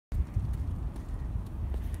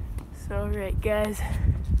Alright guys,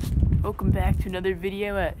 welcome back to another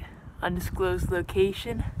video at undisclosed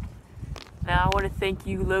location. Now I want to thank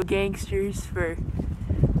you low gangsters for,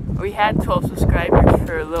 we had 12 subscribers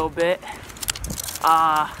for a little bit.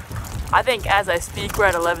 I think as I speak we're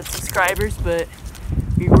at 11 subscribers, but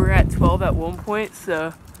we were at 12 at one point,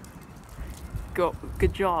 so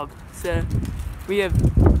good job. So we have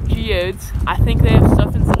geodes. I think they have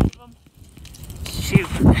stuff inside of them. Shoot.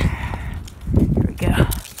 Here we go.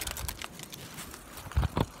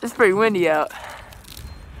 It's pretty windy out.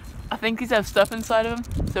 I think these have stuff inside of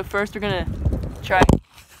them. So first we're gonna try.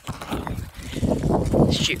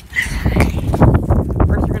 Shoot.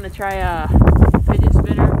 First we're gonna try a fidget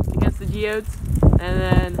spinner against the geodes, and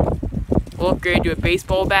then we'll upgrade to a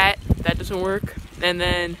baseball bat. If that doesn't work, and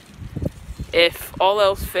then if all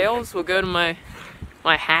else fails, we'll go to my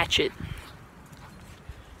hatchet.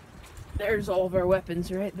 There's all of our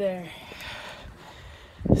weapons right there.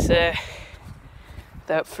 So,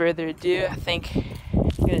 without further ado, I think I'm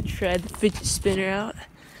gonna try the fidget spinner out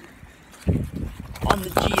on the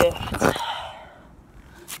geodes.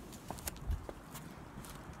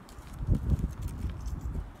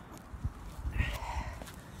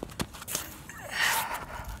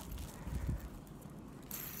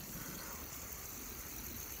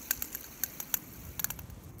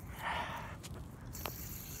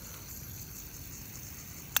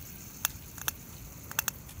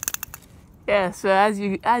 Yeah, so as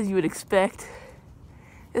you would expect,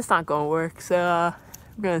 it's not gonna work. So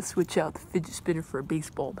I'm gonna switch out the fidget spinner for a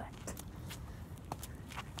baseball bat.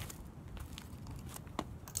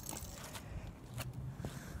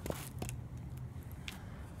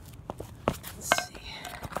 Let's see.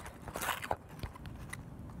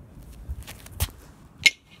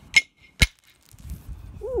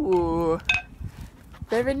 Ooh,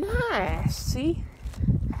 very nice. See?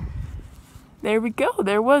 There we go.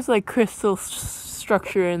 There was like crystal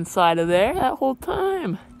structure inside of there that whole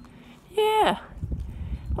time. Yeah.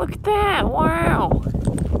 Look at that. Wow.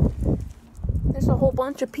 There's a whole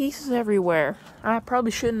bunch of pieces everywhere. I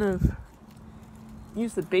probably shouldn't have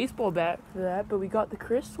used the baseball bat for that, but we got the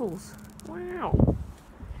crystals. Wow.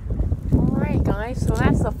 Alright guys, so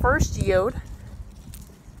that's the first geode.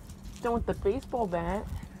 Done with the baseball bat.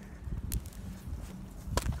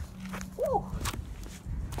 Woo.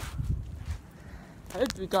 I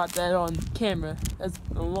hope we got that on camera. That's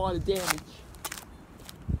a lot of damage.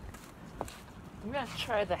 I'm gonna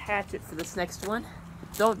try the hatchet for this next one.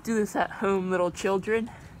 Don't do this at home, little children.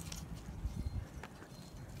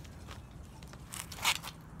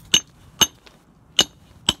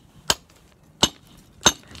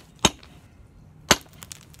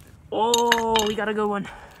 Oh, we got a good one.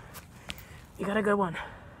 We got a good one.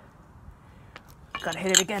 Gotta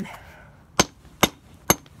hit it again.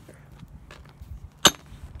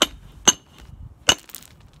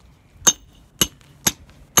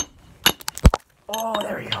 Oh,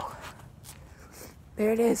 there we go.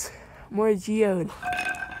 There it is. More geode.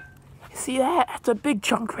 See that? That's a big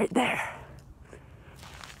chunk right there.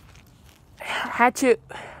 Hatchet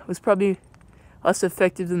was probably less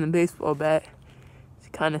effective than the baseball bat. It's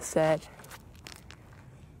kind of sad.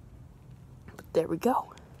 But there we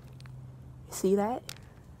go. See that?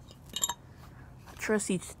 A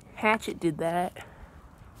trusty hatchet did that.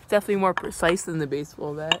 It's definitely more precise than the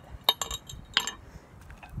baseball bat.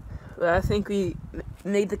 But I think we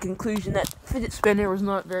made the conclusion that fidget spinner was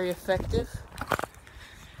not very effective.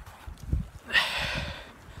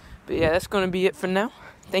 But yeah, that's going to be it for now.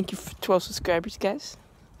 Thank you for 12 subscribers, guys.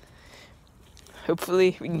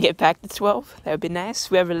 Hopefully we can get back to 12. That would be nice.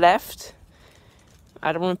 Whoever left,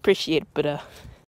 I don't appreciate it, but